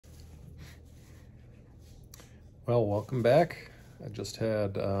Well, welcome back. I just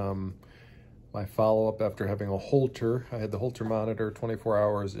had my follow-up after having a Holter. I had the Holter monitor 24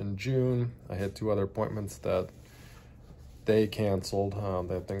 hours in June. I had 2 other appointments that they canceled.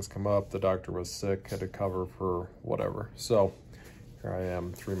 They had things come up. The doctor was sick, had to cover for whatever. So here I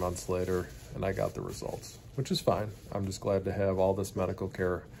am 3 months later, and I got the results, which is fine. I'm just glad to have all this medical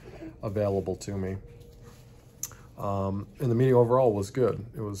care available to me. And the meeting overall was good.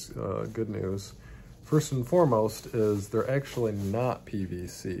 It was good news. First and foremost is they're actually not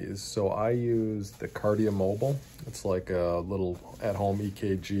PVCs. So I use the Cardia Mobile. It's like a little at-home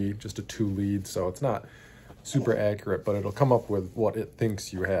EKG, just a 2-lead. So it's not super accurate, but it'll come up with what it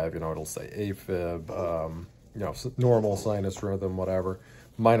thinks you have. You know, it'll say AFib, you know, normal sinus rhythm, whatever.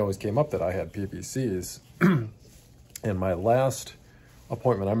 Mine always came up that I had PVCs. And my last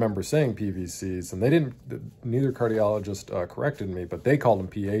appointment, I remember saying PVCs, and they didn't, neither cardiologist corrected me, but they called them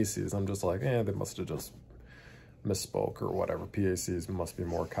PACs. I'm just like, they must have just misspoke or whatever. PACs must be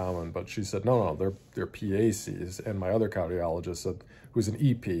more common. But she said, no, they're PACs. And my other cardiologist said, who's an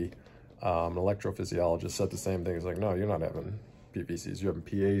EP, an electrophysiologist, said the same thing. He's like, no, you're not having PVCs, you're having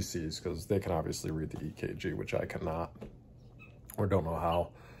PACs, because they can obviously read the EKG, which I cannot, or don't know how.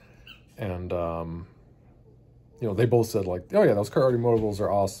 And, you know, they both said like, oh yeah, those Cardia Mobiles are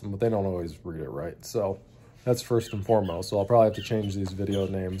awesome, but they don't always read it right. So that's first and foremost. So I'll probably have to change these video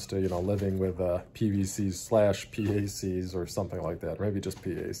names to, you know, living with PVCs/PACs or something like that. Maybe just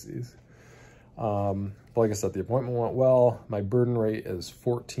PACs. But like I said, the appointment went well. My burden rate is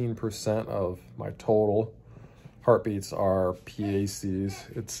 14% of my total heartbeats are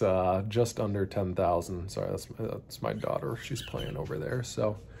PACs. It's just under 10,000. Sorry, that's my daughter. She's playing over there.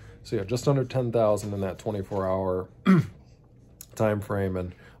 So yeah, just under 10,000 in that 24-hour time frame,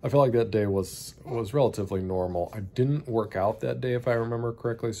 and I feel like that day was relatively normal. I didn't work out that day, if I remember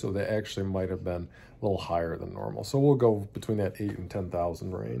correctly, so they actually might have been a little higher than normal. So we'll go between that 8 and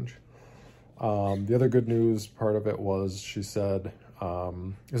 10,000 range. The other good news part of it was she said,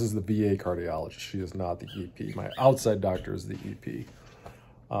 this is the VA cardiologist. She is not the EP. My outside doctor is the EP.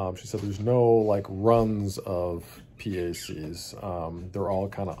 She said there's no like runs of PACs. They're all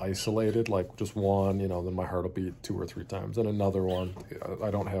kind of isolated, like just one, you know, then my heart will beat 2 or 3 times, and another one. I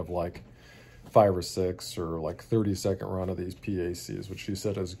don't have like 5 or 6 or like 30-second run of these PACs, which she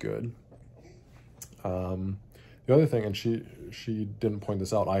said is good. The other thing, and she didn't point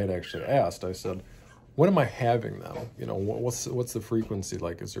this out, I had actually asked, I said, when am I having them? You know, what's the frequency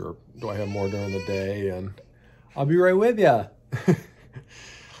like? Do I have more during the day? And I'll be right with ya.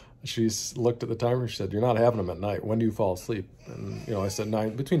 She looked at the timer. She said, you're not having them at night. When do you fall asleep? And, you know, I said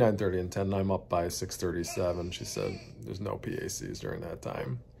between 9:30 and 10, and I'm up by 6:37. She said, there's no PACs during that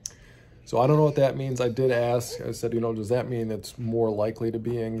time. So I don't know what that means. I did ask. I said, you know, does that mean it's more likely to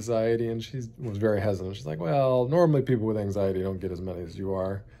be anxiety? And she was very hesitant. She's like, well, normally people with anxiety don't get as many as you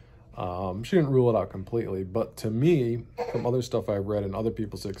are. She didn't rule it out completely. But to me, from other stuff I've read and other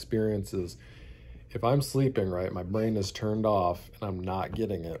people's experiences, if I'm sleeping right, my brain is turned off and I'm not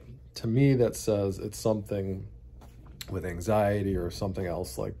getting it, to me that says it's something with anxiety or something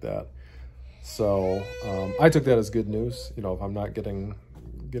else like that. So I took that as good news. You know, if I'm not getting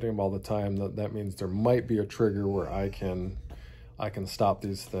them all the time, that means there might be a trigger where I can stop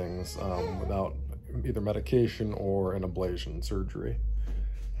these things without either medication or an ablation surgery.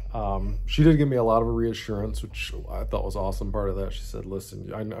 She did give me a lot of reassurance, which I thought was awesome. Part of that, she said,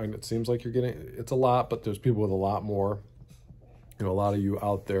 listen, I it seems like you're getting, it's a lot, but there's people with a lot more. You know, a lot of you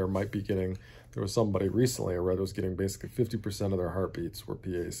out there might be getting, there was somebody recently I read was getting basically 50% of their heartbeats were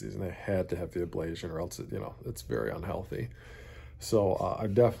PACs, and they had to have the ablation or else, you know, it's very unhealthy. So I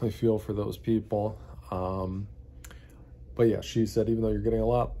definitely feel for those people. But yeah, she said, even though you're getting a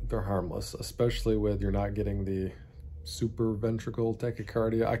lot, they're harmless, especially with you're not getting the super ventricle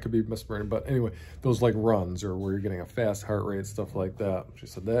tachycardia. I could be misremembering, but anyway, those like runs or where you're getting a fast heart rate, stuff like that. She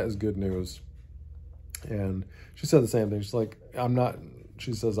said that is good news. And she said the same thing. She's like,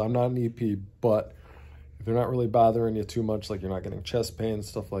 she says, I'm not an EP, but if they're not really bothering you too much, like you're not getting chest pain,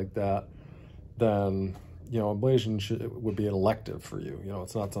 stuff like that, then, you know, ablation would be an elective for you. You know,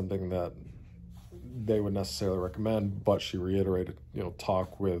 it's not something that they would necessarily recommend, but she reiterated, you know,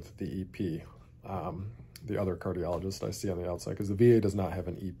 talk with the EP, the other cardiologist I see on the outside, because the VA does not have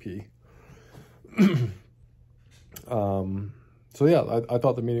an EP. So yeah, I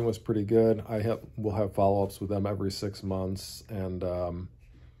thought the meeting was pretty good. We'll have follow-ups with them every 6 months, and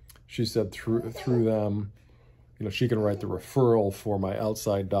she said through them, you know, she can write the referral for my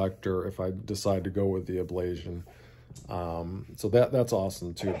outside doctor if I decide to go with the ablation. So that's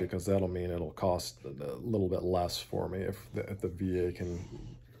awesome too, because that'll mean it'll cost a little bit less for me if the VA can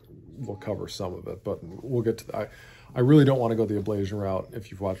we'll cover some of it, but we'll get to that. I really don't want to go the ablation route. If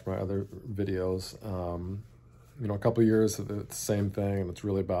you've watched my other videos, you know, a couple of years of the same thing and it's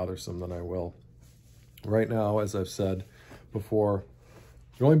really bothersome, then I will. Right now, as I've said before,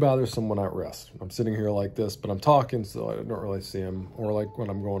 it only bothers someone at rest. I'm sitting here like this, but I'm talking, so I don't really see them. Or like when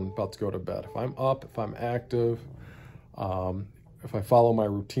I'm about to go to bed. If I'm up, if I'm active, if I follow my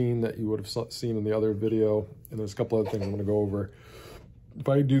routine that you would have seen in the other video, and there's a couple other things I'm going to go over. If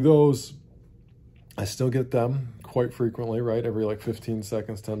I do those, I still get them quite frequently, right? Every like 15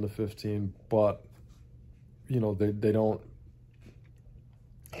 seconds, 10 to 15, but you know, they don't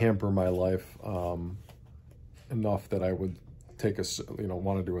hamper my life enough that I would take a, you know,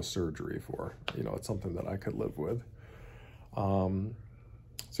 want to do a surgery for. You know, it's something that I could live with. So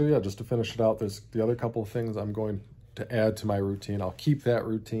yeah, just to finish it out, there's the other couple of things I'm going to add to my routine. I'll keep that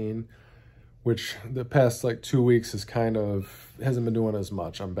routine, which the past like 2 weeks is kind of, hasn't been doing as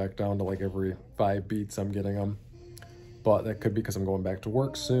much. I'm back down to like every 5 beats I'm getting them, but that could be because I'm going back to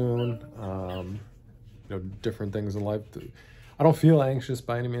work soon. You know, different things in life. I don't feel anxious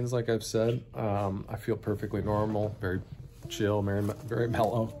by any means, like I've said. I feel perfectly normal, very chill, very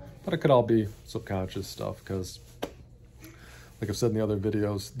mellow, but it could all be subconscious stuff because, like I've said in the other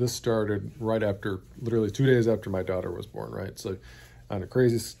videos, this started right after, literally 2 days after my daughter was born, right? So on a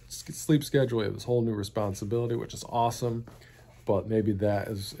crazy sleep schedule, we have this whole new responsibility, which is awesome, but maybe that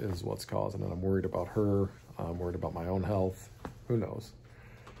is what's causing it. I'm worried about her. I'm worried about my own health. Who knows?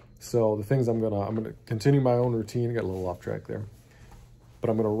 So the things I'm gonna continue my own routine. Got a little off track there, but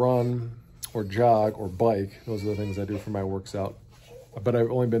I'm gonna run or jog or bike. Those are the things I do for my works out. But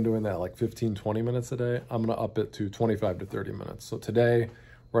I've only been doing that like 15, 20 minutes a day. I'm gonna up it to 25 to 30 minutes. So today,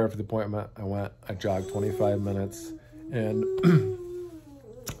 right after the appointment, I jogged 25 minutes, and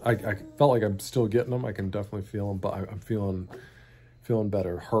I felt like I'm still getting them. I can definitely feel them, but I'm feeling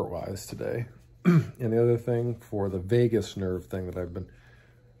better heart-wise today. And the other thing for the vagus nerve thing that I've been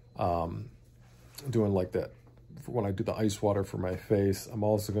doing, like that, when I do the ice water for my face, I'm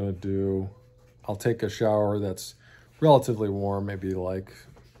also going to I'll take a shower that's relatively warm, maybe like,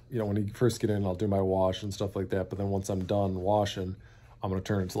 you know, when you first get in, I'll do my wash and stuff like that. But then once I'm done washing, I'm going to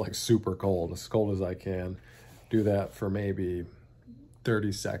turn it to like super cold, as cold as I can. Do that for maybe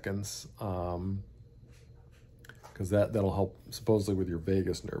 30 seconds. Because that'll help supposedly with your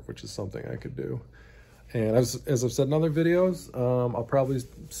vagus nerve, which is something I could do. And as I've said in other videos, I'll probably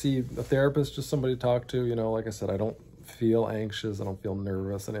see a therapist, just somebody to talk to. You know, like I said, I don't feel anxious. I don't feel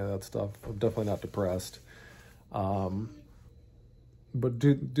nervous, any of that stuff. I'm definitely not depressed. But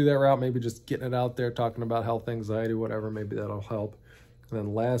do that route, maybe just getting it out there, talking about health, anxiety, whatever, maybe that'll help. And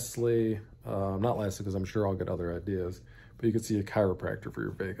then lastly, not lastly, because I'm sure I'll get other ideas, but you could see a chiropractor for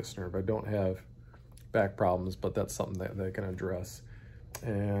your vagus nerve. I don't have back problems, but that's something that they can address.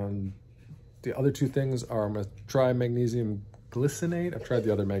 And the other two things are, I'm going to try magnesium glycinate. I've tried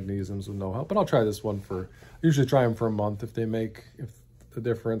the other magnesiums with no help, but I'll try this one I usually try them for a month. If the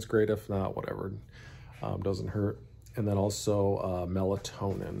difference, great. If not, whatever, doesn't hurt. And then also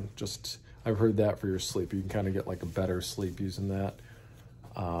melatonin. I've heard that for your sleep. You can kind of get like a better sleep using that.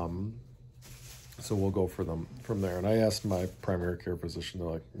 So we'll go for them from there. And I asked my primary care physician, they're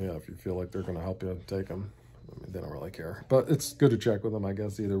like, yeah, if you feel like they're going to help you, take them. I mean, they don't really care, but it's good to check with them, I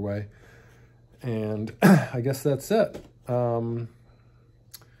guess, either way. And I guess that's it. Yeah,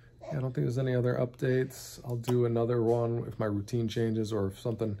 I don't think there's any other updates. I'll do another one if my routine changes or if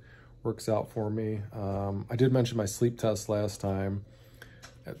something works out for me. I did mention my sleep test last time.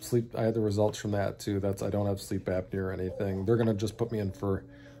 I had the results from that too. I don't have sleep apnea or anything. They're gonna just put me in for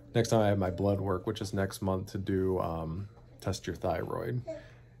next time I have my blood work, which is next month, to do test your thyroid.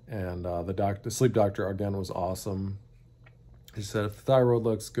 And the sleep doctor again was awesome. He said, if the thyroid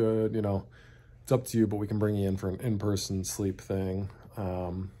looks good, you know, it's up to you, but we can bring you in for an in-person sleep thing.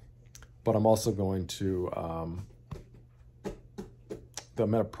 But I'm also going to, the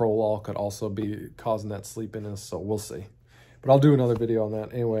metoprolol could also be causing that sleepiness, so we'll see. But I'll do another video on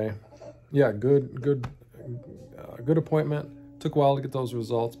that. Anyway, yeah, good appointment. Took a while to get those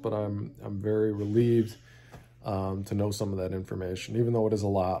results, but I'm very relieved to know some of that information. Even though it is a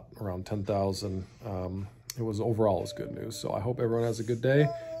lot, around 10,000, it was overall good news. So I hope everyone has a good day.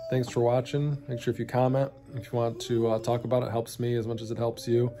 Thanks for watching. Make sure if you comment, if you want to talk about it, helps me as much as it helps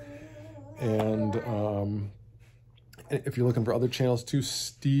you. And if you're looking for other channels too,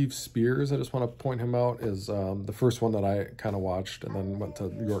 Steve Spears, I just want to point him out, is the first one that I kind of watched, and then went to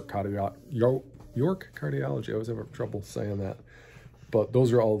York Cardiology. I always have trouble saying that. But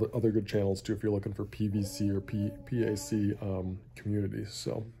those are all the other good channels too if you're looking for PVC or PAC communities.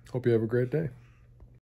 So hope you have a great day.